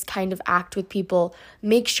in this kind of act with people,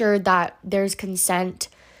 make sure that there's consent,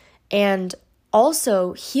 and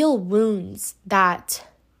also heal wounds that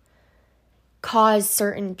cause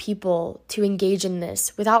certain people to engage in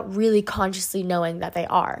this without really consciously knowing that they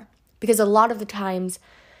are. Because a lot of the times,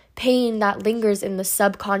 pain that lingers in the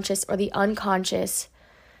subconscious or the unconscious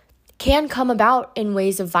can come about in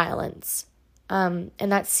ways of violence. And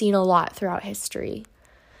that's seen a lot throughout history.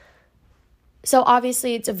 So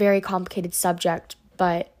obviously it's a very complicated subject,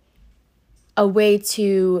 but a way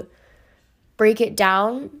to break it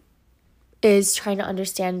down is trying to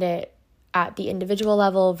understand it at the individual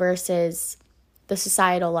level versus the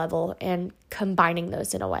societal level and combining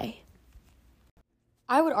those in a way.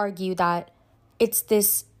 I would argue that it's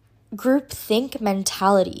this groupthink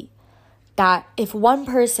mentality that if one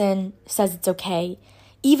person says it's okay,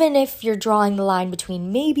 even if you're drawing the line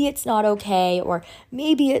between maybe it's not okay or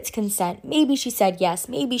maybe it's consent, maybe she said yes,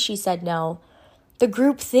 maybe she said no, the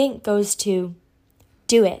groupthink goes to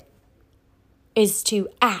do it, is to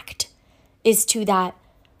act, is to that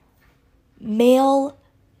male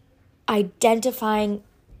identifying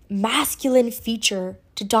masculine feature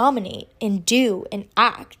to dominate and do and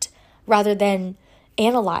act rather than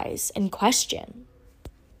analyze and question.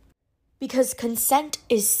 because consent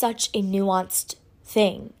is such a nuanced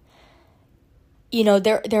thing. You know,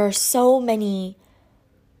 there are so many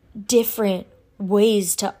different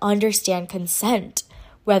ways to understand consent,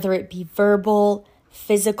 whether it be verbal,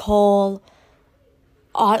 physical,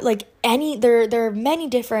 there are many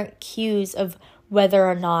different cues of whether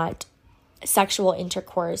or not sexual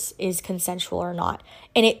intercourse is consensual or not.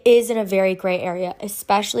 And it is in a very gray area,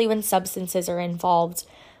 especially when substances are involved.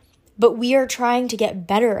 But we are trying to get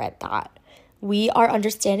better at that. We are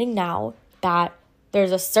understanding now that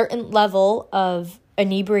there's a certain level of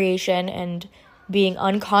inebriation and being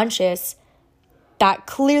unconscious that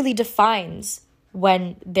clearly defines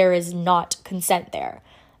when there is not consent there.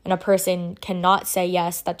 And a person cannot say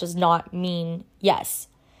yes, that does not mean yes.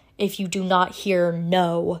 If you do not hear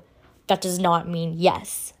no, that does not mean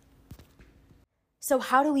yes. So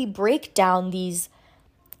how do we break down these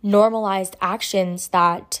normalized actions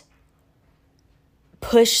that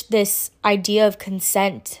push this idea of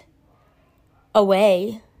consent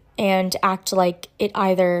away and act like it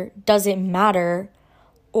either doesn't matter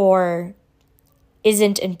or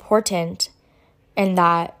isn't important, and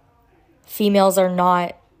that females are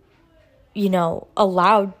not,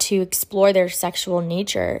 allowed to explore their sexual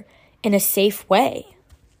nature in a safe way?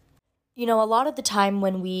 A lot of the time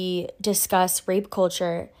when we discuss rape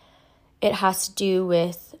culture, it has to do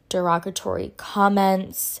with derogatory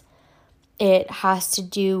comments. It has to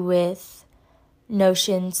do with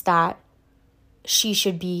notions that she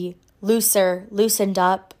should be loosened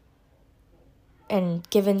up, and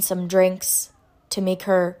given some drinks to make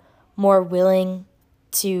her more willing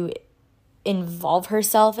to involve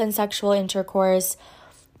herself in sexual intercourse,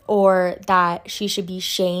 or that she should be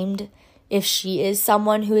shamed if she is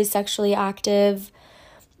someone who is sexually active.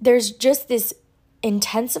 There's just this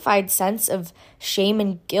intensified sense of shame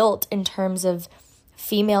and guilt in terms of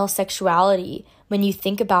female sexuality when you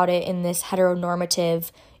think about it in this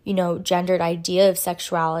heteronormative, gendered idea of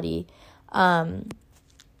sexuality.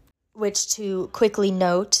 Which, to quickly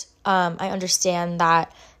note, I understand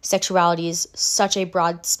that sexuality is such a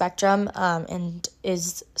broad spectrum and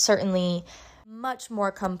is certainly much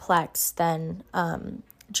more complex than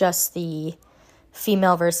just the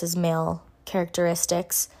female versus male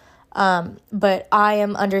characteristics. But I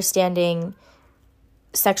am understanding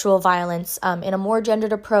sexual violence in a more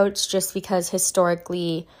gendered approach just because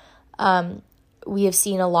historically we have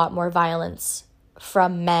seen a lot more violence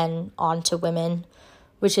from men onto women,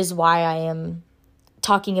 which is why I am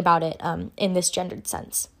talking about it in this gendered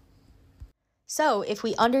sense. So if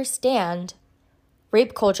we understand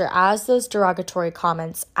rape culture as those derogatory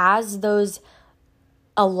comments, as those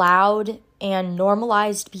allowed and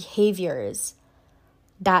normalized behaviors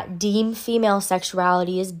that deem female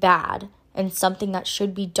sexuality as bad and something that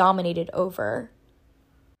should be dominated over,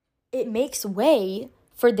 it makes way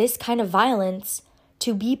for this kind of violence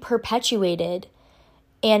to be perpetuated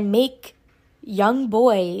and make young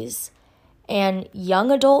boys and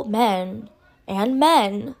young adult men and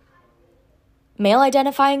men,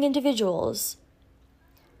 male-identifying individuals,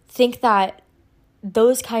 think that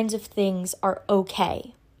those kinds of things are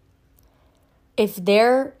okay. If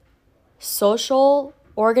their social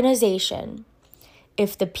organization,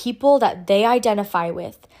 if the people that they identify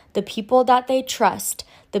with, the people that they trust,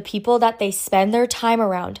 the people that they spend their time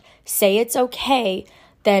around say it's okay,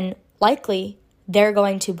 then likely they're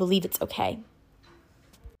going to believe it's okay.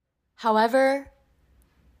 However,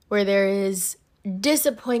 where there is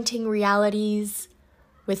disappointing realities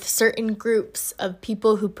with certain groups of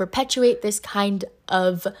people who perpetuate this kind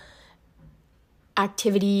of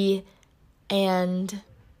activity and,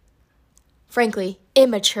 frankly,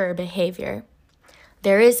 immature behavior,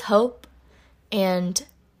 there is hope, and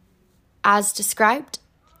as described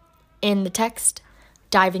in the text,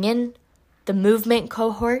 diving in, the movement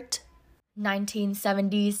cohort,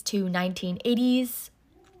 1970s to 1980s,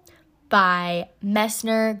 by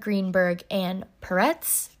Messner, Greenberg, and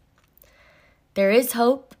Peretz. There is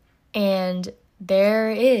hope, and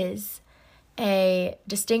there is a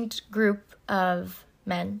distinct group of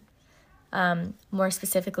men, more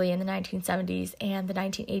specifically in the 1970s and the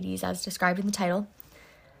 1980s, as described in the title,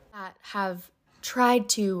 that have tried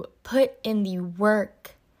to put in the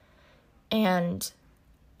work and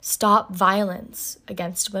stop violence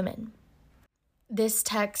against women. This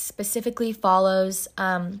text specifically follows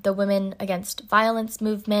the Women Against Violence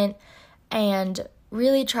movement and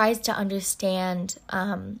really tries to understand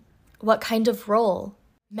what kind of role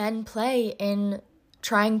men play in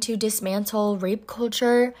trying to dismantle rape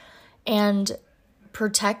culture and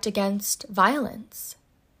protect against violence.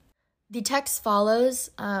 The text follows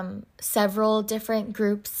several different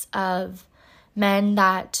groups of men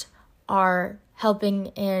that are helping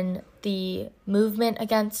in the movement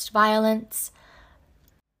against violence.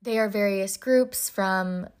 They are various groups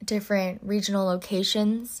from different regional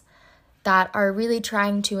locations that are really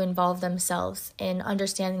trying to involve themselves in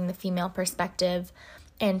understanding the female perspective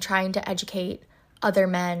and trying to educate other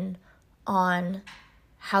men on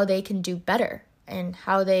how they can do better and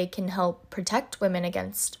how they can help protect women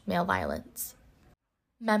against male violence.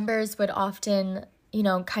 Members would often,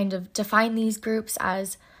 kind of define these groups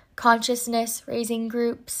as consciousness-raising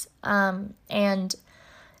groups, and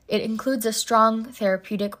it includes a strong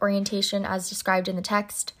therapeutic orientation as described in the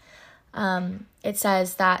text. It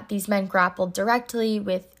says that these men grappled directly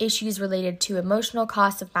with issues related to emotional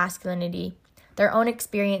costs of masculinity, their own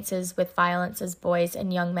experiences with violence as boys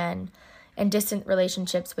and young men, and distant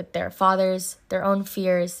relationships with their fathers, their own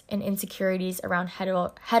fears and insecurities around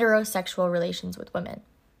heterosexual relations with women.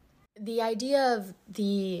 The idea of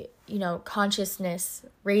the, consciousness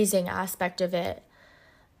raising aspect of it,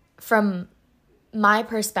 from my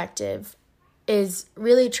perspective, is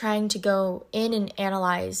really trying to go in and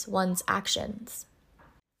analyze one's actions,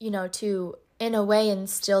 to, in a way,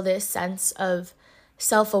 instill this sense of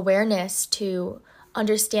self-awareness to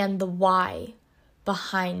understand the why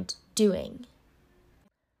behind doing.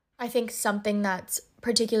 I think something that's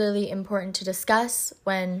particularly important to discuss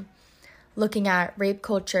when looking at rape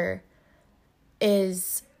culture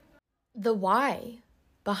is the why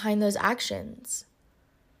behind those actions.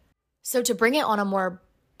 So to bring it on a more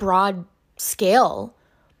broad scale,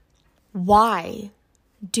 why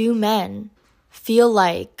do men feel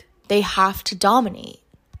like they have to dominate?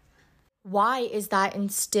 Why is that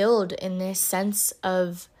instilled in this sense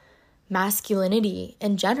of masculinity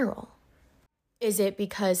in general? Is it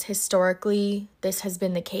because historically this has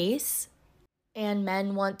been the case and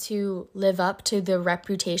men want to live up to the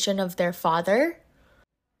reputation of their father?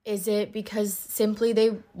 Is it because simply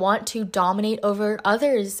they want to dominate over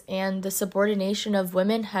others and the subordination of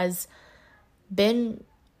women has been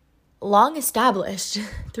long established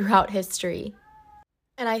throughout history?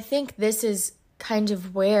 And I think this is kind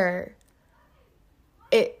of where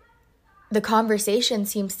the conversation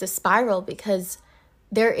seems to spiral, because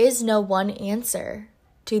there is no one answer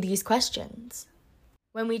to these questions.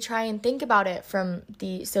 When we try and think about it from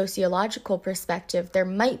the sociological perspective, there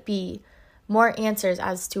might be more answers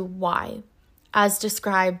as to why, as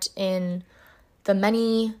described in the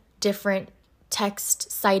many different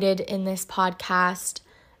texts cited in this podcast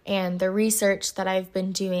and the research that I've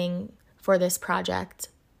been doing for this project.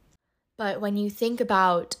 But when you think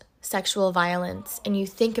about sexual violence and you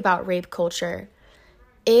think about rape culture,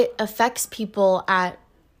 it affects people at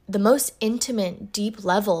the most intimate, deep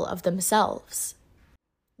level of themselves.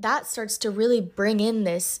 That starts to really bring in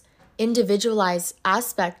this individualized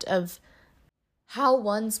aspect of how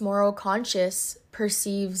one's moral conscience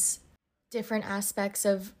perceives different aspects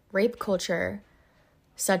of rape culture,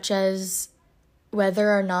 such as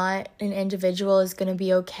whether or not an individual is going to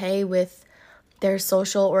be okay with their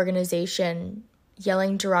social organization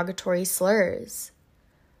yelling derogatory slurs.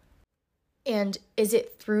 And is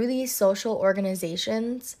it through these social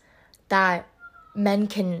organizations that men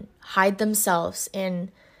can hide themselves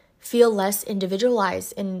and feel less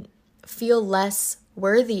individualized and feel less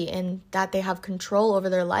worthy, and that they have control over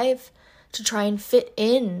their life to try and fit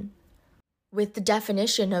in with the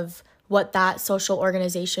definition of what that social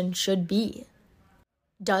organization should be?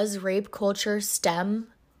 Does rape culture stem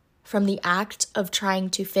from the act of trying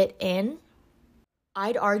to fit in?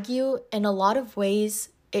 I'd argue in a lot of ways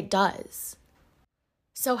it does.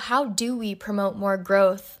 So how do we promote more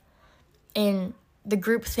growth in the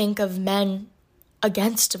groupthink of men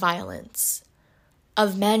against violence,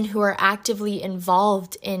 of men who are actively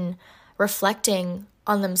involved in reflecting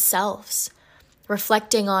on themselves,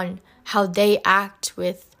 reflecting on how they act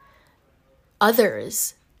with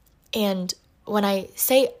others? And when I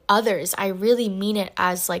say others, I really mean it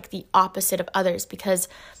as like the opposite of others, because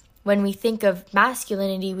when we think of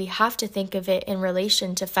masculinity, we have to think of it in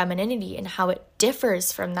relation to femininity and how it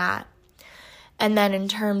differs from that. And then in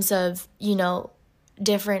terms of,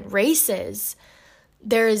 different races,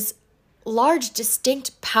 there's large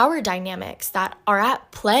distinct power dynamics that are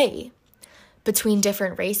at play between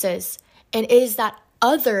different races. And it is that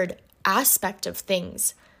othered aspect of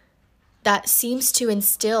things that seems to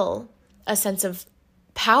instill a sense of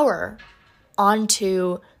power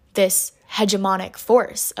onto this hegemonic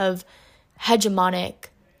force of hegemonic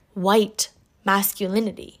white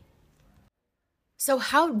masculinity. So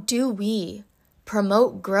how do we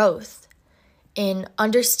promote growth in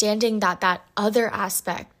understanding that other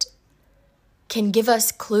aspect can give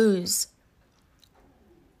us clues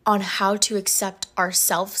on how to accept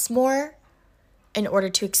ourselves more in order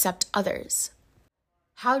to accept others?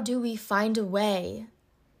 How do we find a way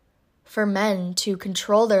for men to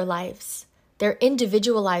control their lives, their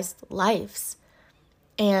individualized lives,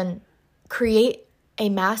 and create a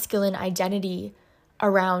masculine identity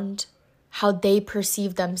around how they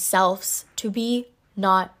perceive themselves to be,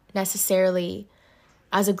 not necessarily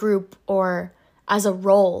as a group or as a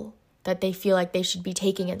role that they feel like they should be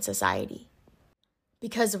taking in society?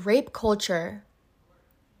 Because rape culture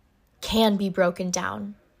can be broken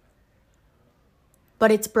down,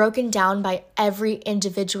 but it's broken down by every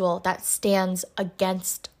individual that stands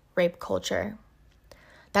against rape culture,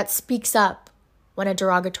 that speaks up when a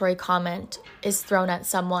derogatory comment is thrown at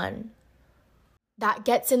someone, that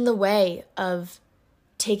gets in the way of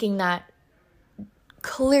taking that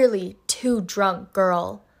clearly too drunk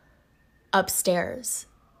girl upstairs,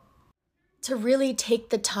 to really take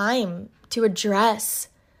the time to address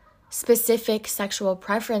specific sexual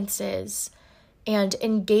preferences and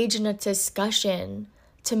engage in a discussion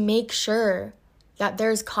to make sure that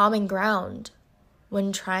there's common ground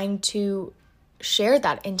when trying to share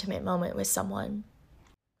that intimate moment with someone.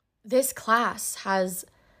 This class has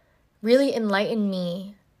really enlightened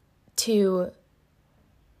me to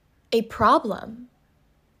a problem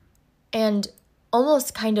and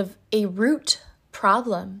almost kind of a root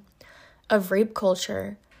problem of rape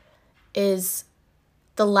culture is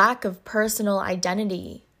the lack of personal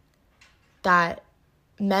identity that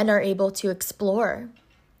men are able to explore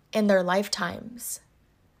in their lifetimes.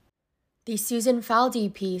 The Susan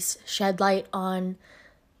Faldi piece shed light on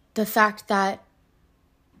the fact that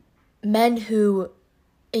men who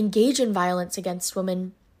engage in violence against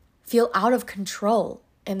women feel out of control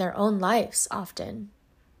in their own lives often.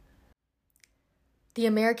 The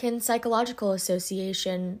American Psychological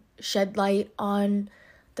Association shed light on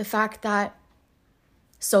the fact that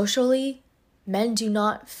socially, men do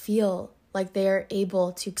not feel like they are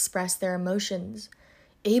able to express their emotions,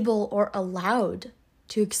 able or allowed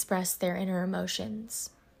to express their inner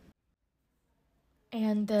emotions.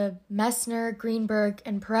 And the Messner, Greenberg,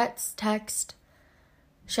 and Peretz text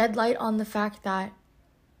shed light on the fact that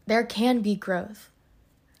there can be growth,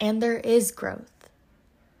 and there is growth,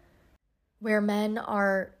 where men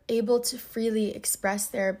are able to freely express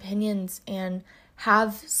their opinions and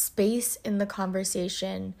have space in the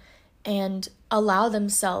conversation and allow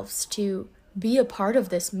themselves to be a part of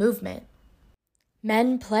this movement.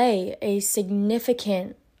 Men play a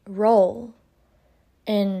significant role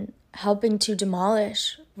in helping to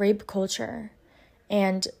demolish rape culture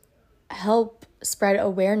and help spread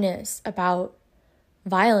awareness about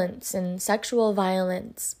violence and sexual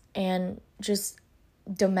violence and just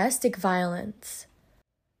domestic violence,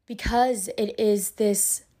 because it is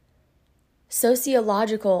this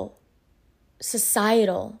sociological,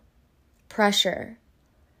 societal pressure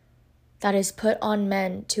that is put on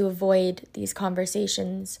men to avoid these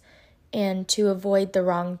conversations and to avoid the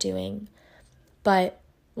wrongdoing. But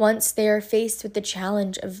once they are faced with the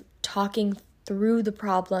challenge of talking through the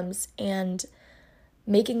problems and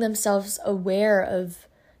making themselves aware of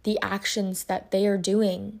the actions that they are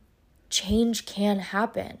doing, change can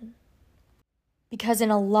happen. Because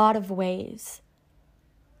in a lot of ways,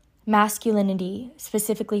 masculinity,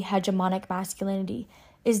 specifically hegemonic masculinity,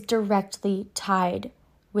 is directly tied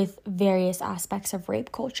with various aspects of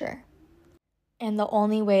rape culture. And the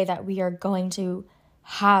only way that we are going to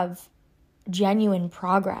have genuine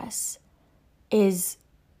progress is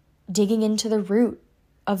digging into the root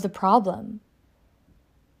of the problem.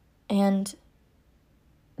 And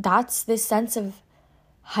that's this sense of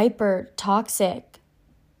hyper-toxic,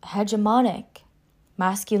 hegemonic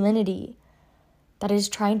masculinity that is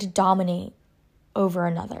trying to dominate over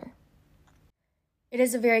another. It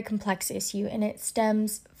is a very complex issue, and it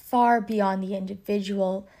stems far beyond the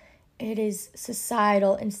individual. It is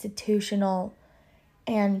societal, institutional,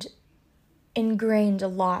 and ingrained a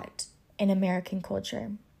lot in American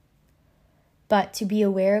culture. But to be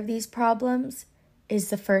aware of these problems is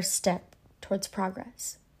the first step towards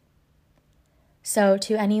progress. So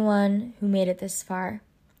to anyone who made it this far,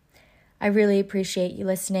 I really appreciate you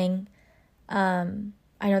listening. I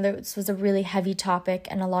know that this was a really heavy topic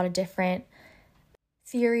and a lot of different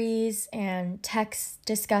theories and texts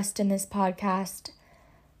discussed in this podcast,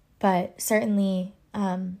 but certainly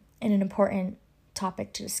an important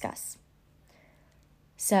topic to discuss.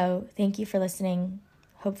 So thank you for listening.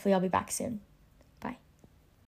 Hopefully I'll be back soon.